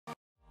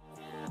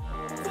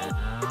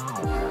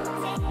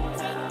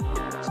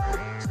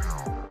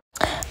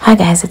Hi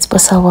guys, it's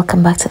Bosa.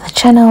 Welcome back to the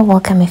channel.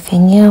 Welcome if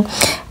you're new.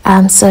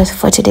 So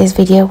for today's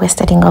video, we're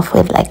starting off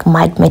with like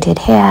mild-matted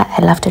hair.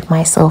 I laughed at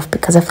myself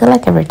because I feel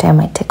like every time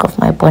I take off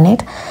my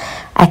bonnet,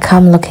 I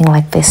come looking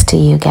like this to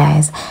you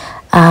guys.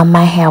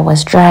 My hair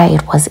was dry,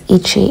 it was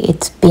itchy.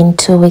 It's been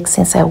 2 weeks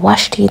since I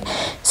washed it.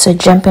 So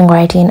jumping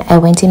right in, I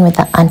went in with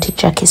the Auntie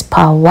Jackie's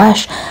Power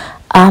wash.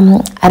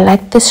 I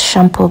like this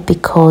shampoo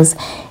because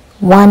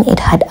one, it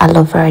had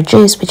aloe vera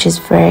juice, which is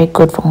very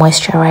good for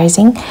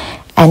moisturizing,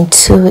 and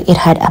two, it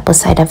had apple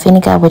cider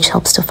vinegar, which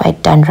helps to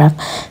fight dandruff.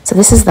 So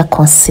this is the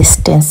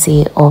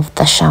consistency of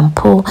the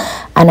shampoo,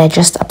 and I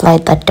just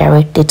applied that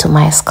directly to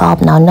my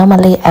scalp. Now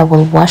normally I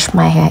will wash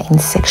my hair in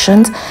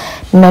sections,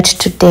 not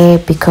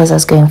today because I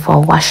was going for a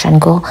wash and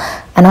go.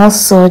 And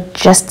also,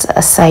 just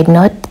a side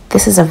note,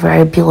 this is a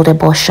very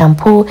buildable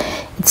shampoo.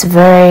 It's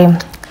very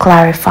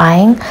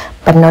clarifying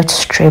but not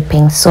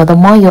stripping. So the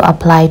more you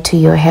apply to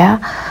your hair,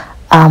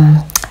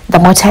 the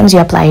more times you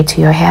apply it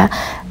to your hair,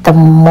 the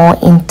more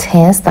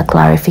intense the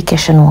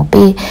clarification will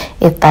be,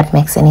 if that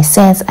makes any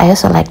sense. I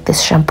also like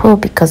this shampoo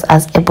because I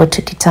was able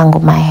to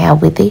detangle my hair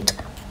with it.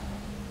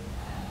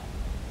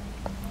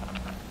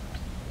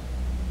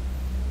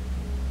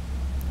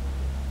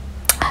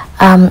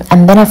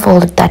 And then I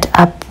followed that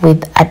up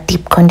with a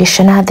deep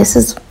conditioner. This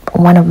is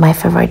one of my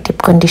favorite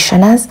deep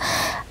conditioners.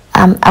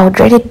 I would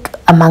rate it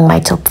among my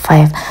top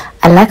 5.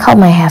 I like how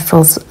my hair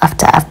feels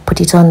after I've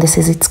put it on. This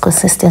is its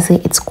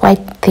consistency. It's quite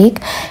thick.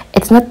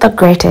 It's not the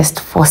greatest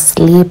for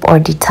sleep or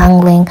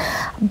detangling,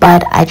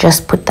 but I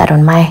just put that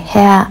on my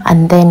hair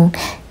and then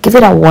give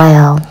it a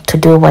while to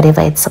do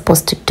whatever it's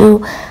supposed to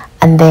do,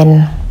 and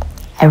then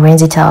I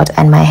rinse it out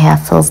and my hair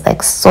feels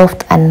like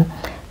soft and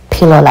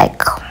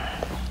pillow-like.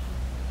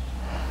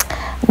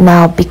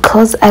 Now,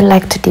 because I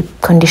like to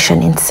deep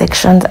condition in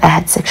sections, I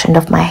had sectioned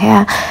off my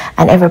hair,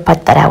 and every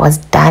part that I was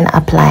done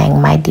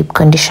applying my deep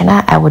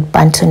conditioner, I would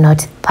Bantu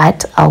knot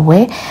that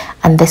away,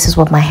 and this is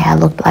what my hair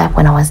looked like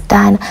when I was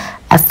done.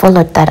 I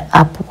followed that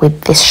up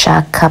with this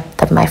shark cup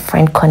that my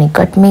friend Connie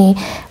got me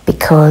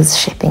because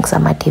she thinks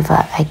I'm a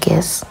diva, I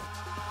guess.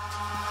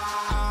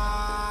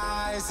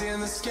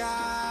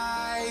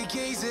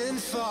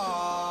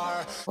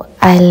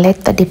 I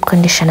let the deep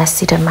conditioner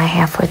sit on my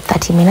hair for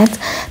 30 minutes.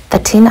 The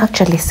tin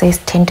actually says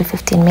 10 to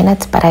 15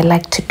 minutes, but I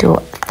like to do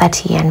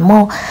 30 and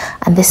more.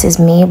 And this is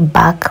me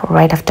back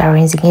right after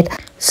rinsing it.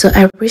 So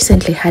I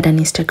recently had an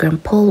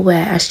Instagram poll where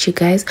I asked you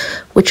guys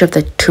which of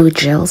the two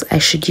gels I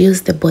should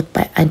use. They're both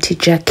by Auntie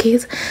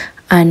Jackie's,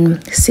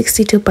 and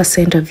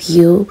 62% of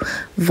you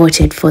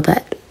voted for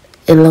the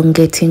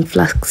elongating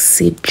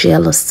flaxseed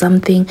gel or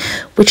something,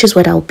 which is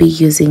what I'll be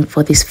using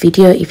for this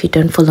video. If you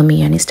don't follow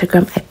me on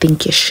Instagram, I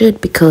think you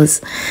should,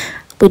 because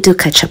we do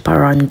catch up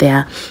around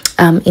there.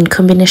 In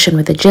combination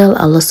with the gel,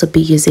 I'll also be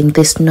using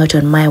this Not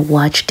On My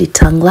Watch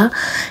detangler.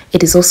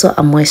 It is also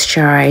a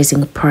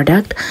moisturizing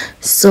product.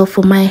 So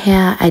for my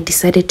hair, I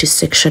decided to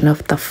section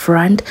off the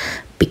front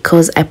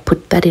because I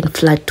put that in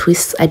flat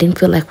twists. I didn't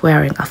feel like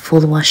wearing a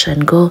full wash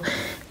and go.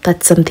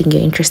 That's something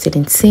you're interested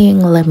in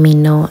seeing, let me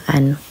know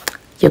and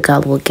your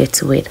girl will get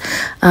to it.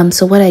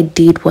 So what I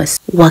did was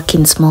work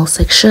in small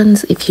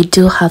sections. If you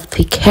do have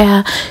thick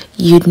hair,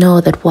 you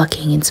know that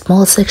working in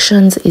small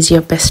sections is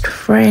your best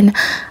friend.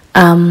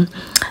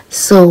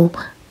 So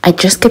I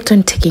just kept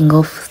on taking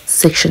off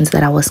sections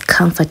that I was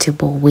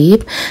comfortable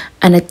with,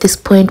 and at this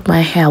point my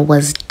hair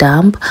was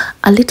damp,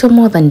 a little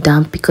more than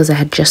damp because I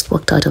had just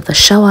walked out of the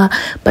shower.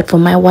 But for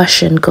my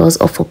wash and goes,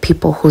 or for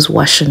people whose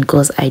wash and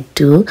goes I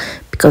do,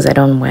 because I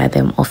don't wear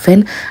them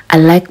often, I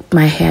like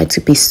my hair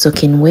to be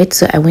soaking wet.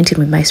 So I went in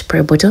with my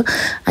spray bottle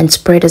and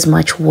sprayed as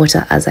much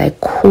water as I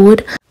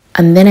could,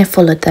 and then I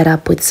followed that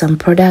up with some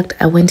product.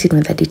 I went in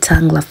with a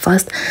detangler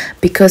first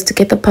because to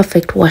get the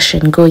perfect wash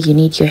and go, you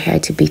need your hair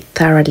to be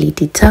thoroughly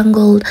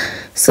detangled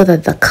so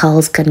that the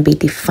curls can be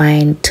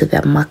defined to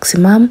their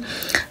maximum.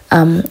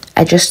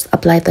 I just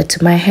applied that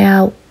to my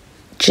hair,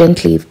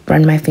 gently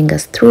run my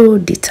fingers through,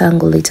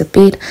 detangle it a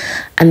bit,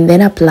 and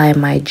then apply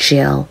my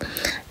gel.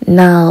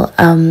 Now,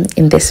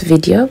 in this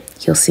video,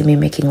 you'll see me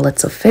making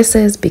lots of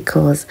faces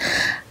because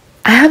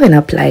I haven't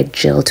applied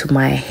gel to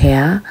my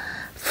hair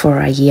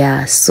for a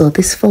year, so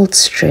this felt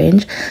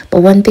strange.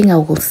 But one thing I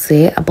will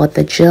say about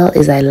the gel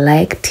is I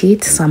liked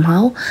it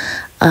somehow.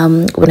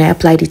 When I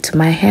applied it to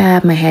my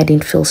hair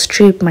didn't feel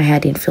stripped, my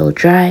hair didn't feel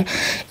dry.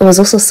 It was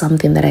also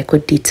something that I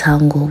could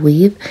detangle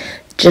with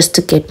just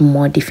to get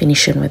more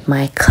definition with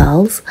my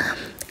curls.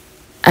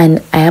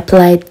 And I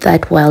applied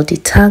that while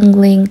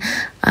detangling.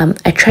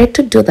 I tried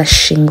to do the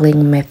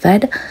shingling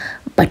method,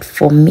 but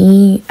for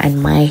me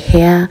and my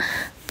hair,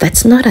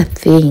 that's not a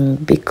thing,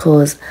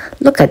 because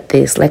look at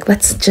this, like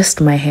that's just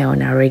my hair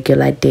on a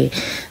regular day.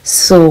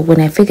 So when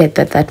I figured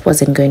that that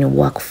wasn't going to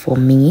work for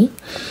me,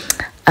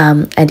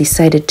 I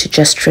decided to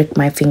just streak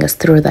my fingers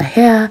through the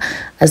hair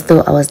as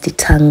though I was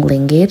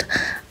detangling it,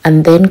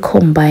 and then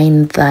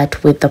combine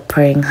that with the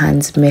praying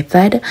hands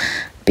method,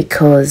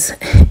 because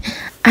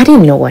I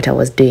didn't know what I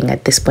was doing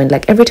at this point.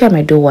 Like every time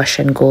I do wash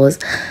and goes,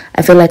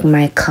 I feel like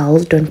my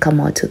curls don't come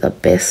out to the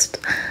best.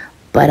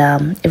 but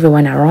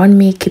everyone around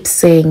me keeps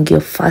saying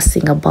you're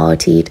fussing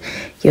about it,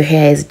 your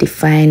hair is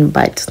defined,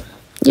 but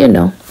you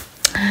know,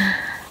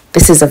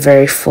 this is a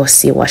very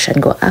fussy wash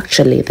and go.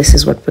 Actually, this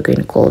is what we're going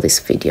to call this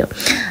video.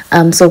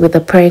 So with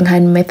the praying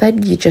hand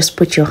method, you just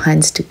put your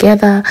hands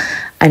together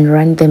and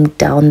run them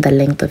down the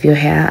length of your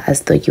hair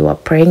as though you are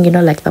praying, you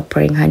know, like the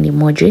praying hand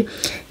emoji.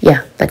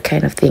 Yeah, that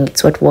kind of thing.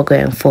 It's what we're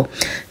going for.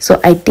 So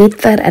I did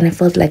that and I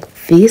felt like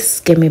this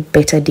gave me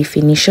better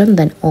definition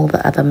than all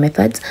the other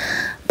methods,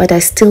 but I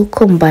still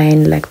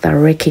combine like the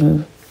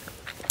raking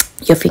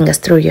your fingers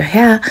through your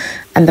hair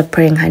and the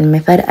praying hand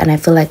method, and I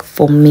feel like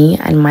for me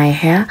and my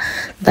hair,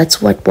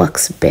 that's what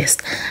works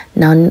best.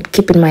 Now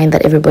keep in mind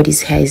that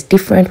everybody's hair is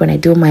different. When I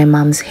do my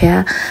mom's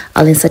hair,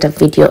 I'll insert a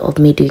video of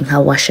me doing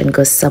her wash and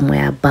go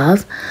somewhere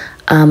above.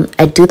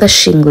 I do the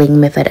shingling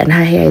method and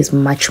her hair is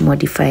much more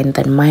defined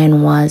than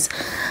mine was,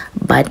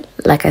 but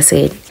like I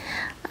said,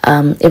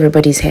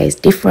 everybody's hair is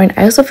different.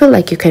 I also feel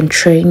like you can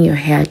train your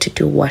hair to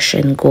do wash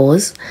and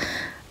goes.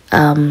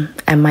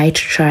 I might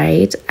try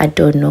it, I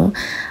don't know.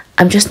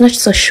 I'm just not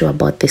so sure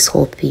about this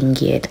whole thing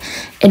yet.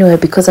 Anyway,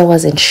 because I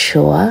wasn't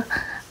sure,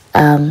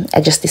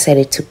 I just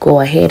decided to go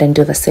ahead and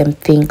do the same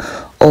thing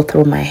all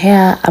through my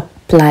hair.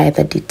 Apply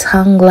the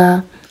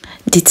detangler,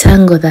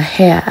 detangle the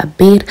hair a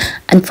bit,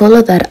 and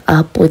follow that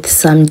up with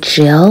some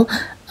gel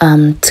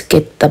to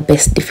get the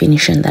best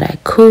definition that I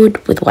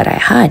could with what I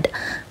had.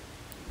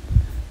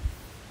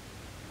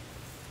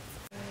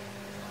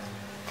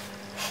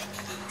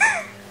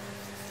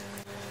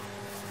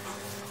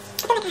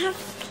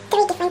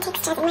 Three different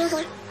textures in my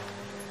hair.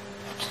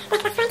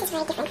 Like the front is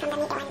very different from the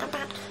middle and the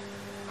back.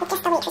 With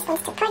just the way it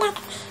responds to product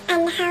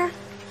and how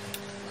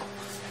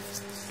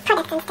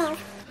products and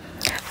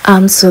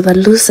styles. So the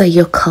looser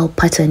your curl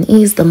pattern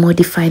is, the more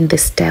defined the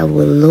style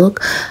will look.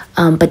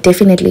 But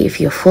definitely if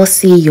you're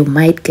fussy, you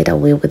might get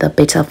away with a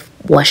better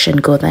wash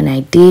and go than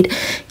I did.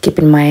 Keep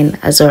in mind,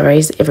 as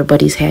always,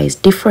 everybody's hair is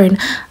different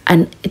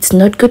and it's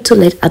not good to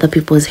let other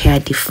people's hair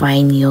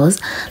define yours.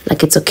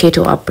 Like, it's okay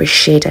to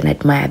appreciate and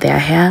admire their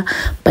hair,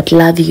 but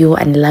love you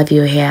and love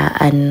your hair,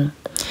 and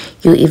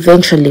you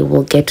eventually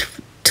will get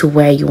to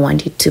where you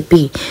want it to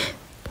be.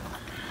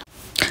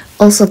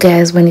 Also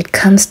guys, when it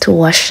comes to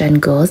wash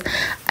and goes,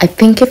 I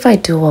think if I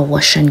do a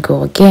wash and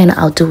go again,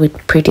 I'll do it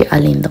pretty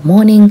early in the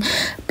morning,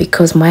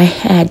 because my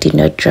hair did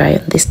not dry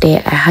on this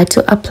day. I had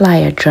to apply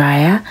a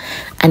dryer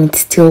and it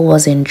still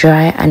wasn't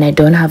dry, and I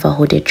don't have a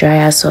hooded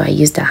dryer, so I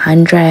used a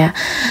hand dryer,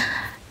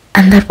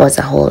 and that was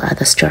a whole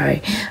other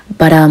story.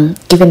 But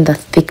given the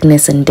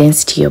thickness and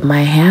density of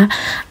my hair,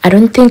 I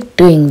don't think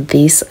doing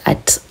this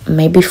at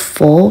maybe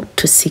 4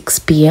 to 6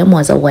 p.m.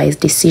 was a wise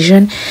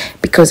decision,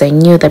 because I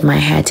knew that my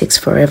hair takes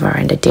forever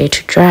and a day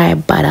to dry.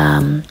 But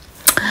I'm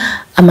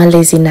a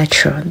lazy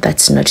natural.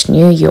 That's not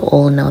new, you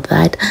all know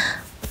that.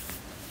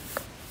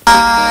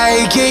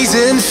 I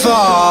gazing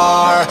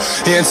far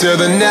into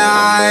the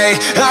night,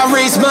 I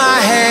raise my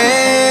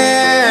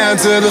hand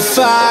to the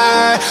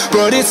fire,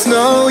 but it's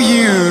no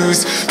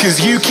use, 'cause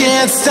you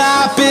can't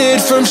stop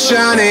it from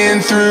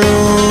shining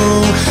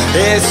through.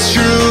 It's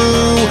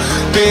true,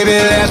 baby,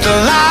 let the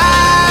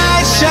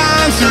light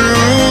shine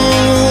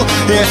through,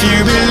 if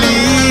you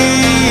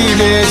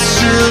believe it's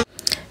true.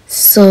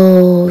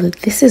 So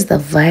this is the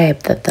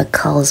vibe that the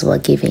curls were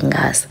giving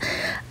us.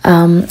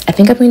 I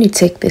think I'm going to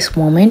take this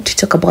moment to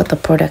talk about the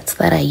products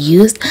that I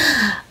used.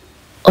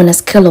 On a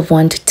scale of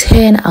 1 to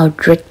 10, I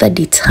would rate the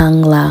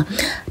detangler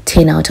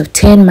 10 out of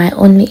 10. My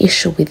only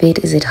issue with it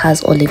is it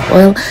has olive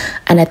oil,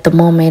 and at the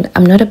moment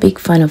I'm not a big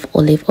fan of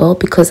olive oil,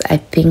 because I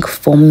think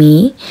for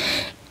me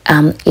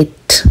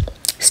it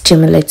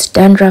stimulates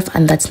dandruff,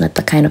 and that's not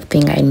the kind of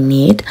thing I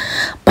need.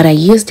 But I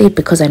used it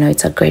because I know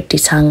it's a great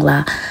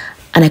detangler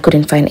and I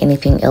couldn't find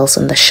anything else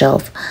on the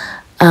shelf.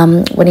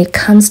 When it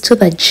comes to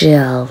the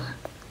gel,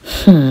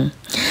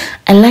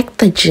 I like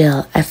the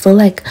gel. I feel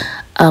like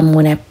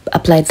when I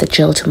applied the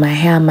gel to my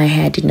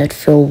hair did not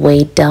feel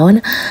weighed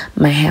down.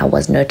 My hair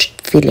was not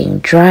feeling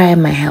dry.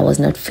 My hair was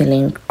not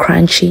feeling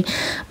crunchy.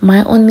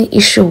 My only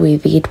issue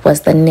with it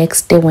was the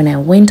next day when I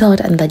went out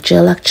and the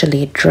gel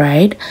actually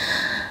dried.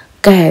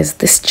 Guys,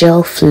 this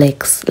gel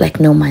flakes like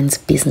no man's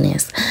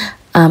business.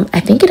 I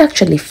think it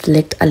actually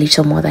flaked a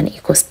little more than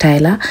Eco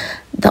Styler.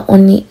 The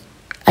only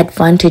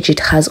advantage it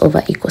has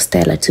over Eco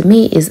Styler to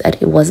me is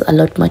that it was a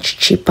lot much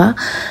cheaper.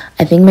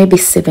 I think maybe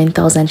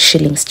 7,000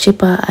 shillings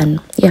cheaper, and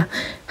yeah,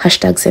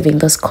 hashtag saving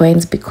those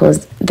coins,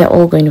 because they're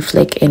all going to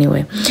flake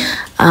anyway.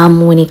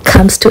 When it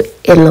comes to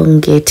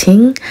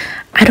elongating,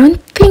 I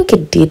don't think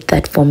it did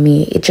that for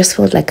me. It just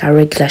felt like a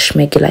regular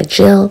schmegular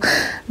gel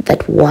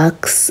that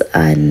works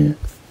and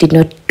did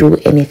not do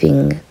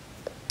anything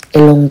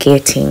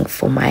elongating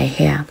for my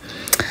hair.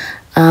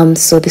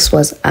 So this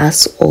was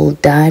us all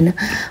done.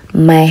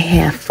 My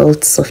hair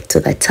felt soft to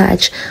the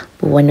touch.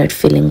 We were not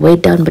feeling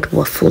weighed down, but we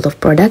were full of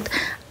product,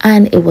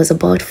 and it was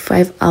about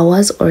 5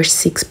 hours or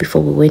 6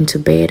 before we went to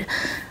bed,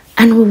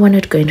 and we were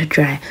not going to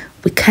dry.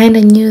 We kind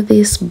of knew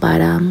this, but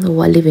we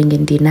were living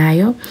in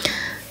denial.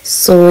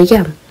 So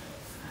yeah,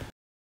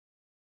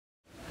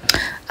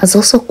 I was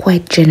also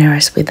quite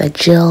generous with the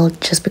gel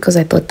just because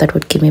I thought that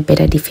would give me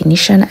better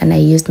definition, and I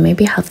used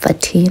maybe half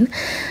 13.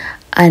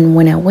 And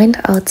when I went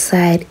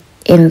outside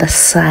in the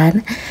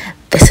sun,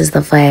 this is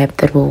the vibe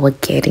that we were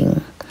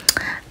getting.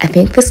 I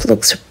think this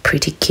looks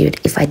pretty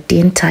cute. If I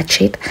didn't touch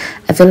it,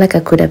 I feel like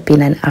I could have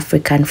been an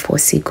African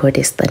 4C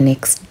goddess the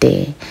next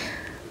day.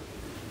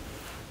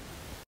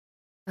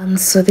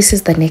 So this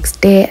is the next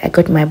day. I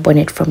got my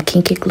bonnet from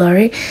Kinky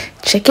Glory.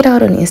 Check it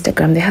out on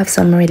Instagram. They have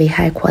some really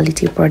high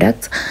quality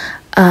products.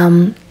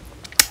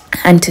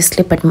 And to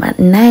sleep at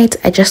night,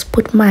 I just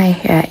put my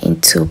hair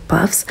into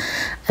puffs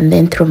and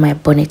then threw my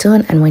bonnet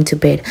on and went to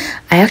bed.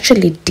 I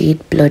actually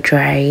did blow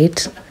dry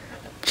it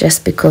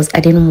just because I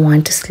didn't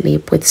want to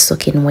sleep with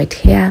soaking wet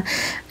hair,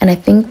 and I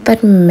think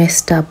that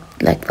messed up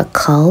like the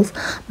curls.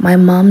 My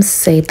mom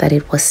said that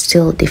it was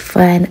still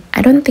defined.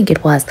 I don't think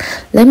it was.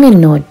 Let me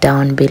know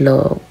down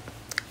below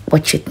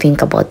what you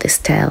think about this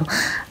style.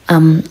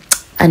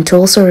 And to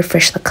also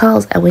refresh the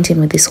curls, I went in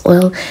with this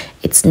oil.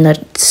 It's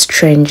not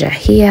stranger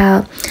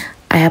here.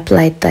 I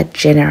applied that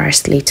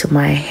generously to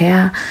my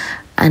hair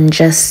and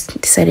just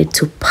decided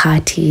to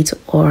part it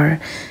or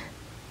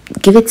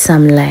give it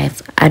some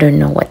life. I don't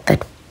know what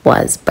that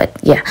was, but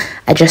yeah,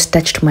 I just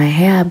touched my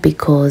hair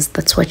because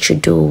that's what you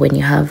do when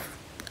you have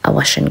a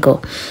wash and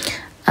go.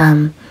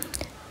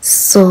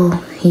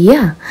 So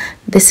yeah,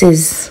 this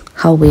is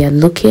how we are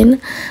looking,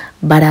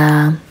 but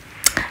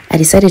I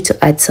decided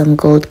to add some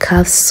gold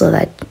cuffs so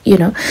that, you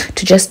know,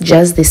 to just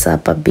jazz this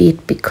up a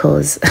bit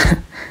because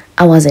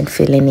I wasn't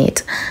feeling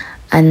it.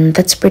 And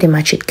that's pretty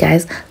much it,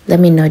 guys. Let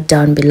me know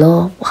down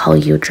below how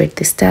you rate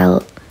this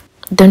style.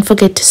 Don't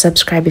forget to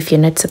subscribe if you're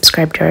not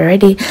subscribed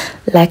already.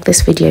 Like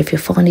this video if you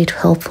found it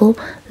helpful.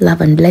 Love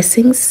and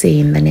blessings. See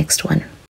you in the next one.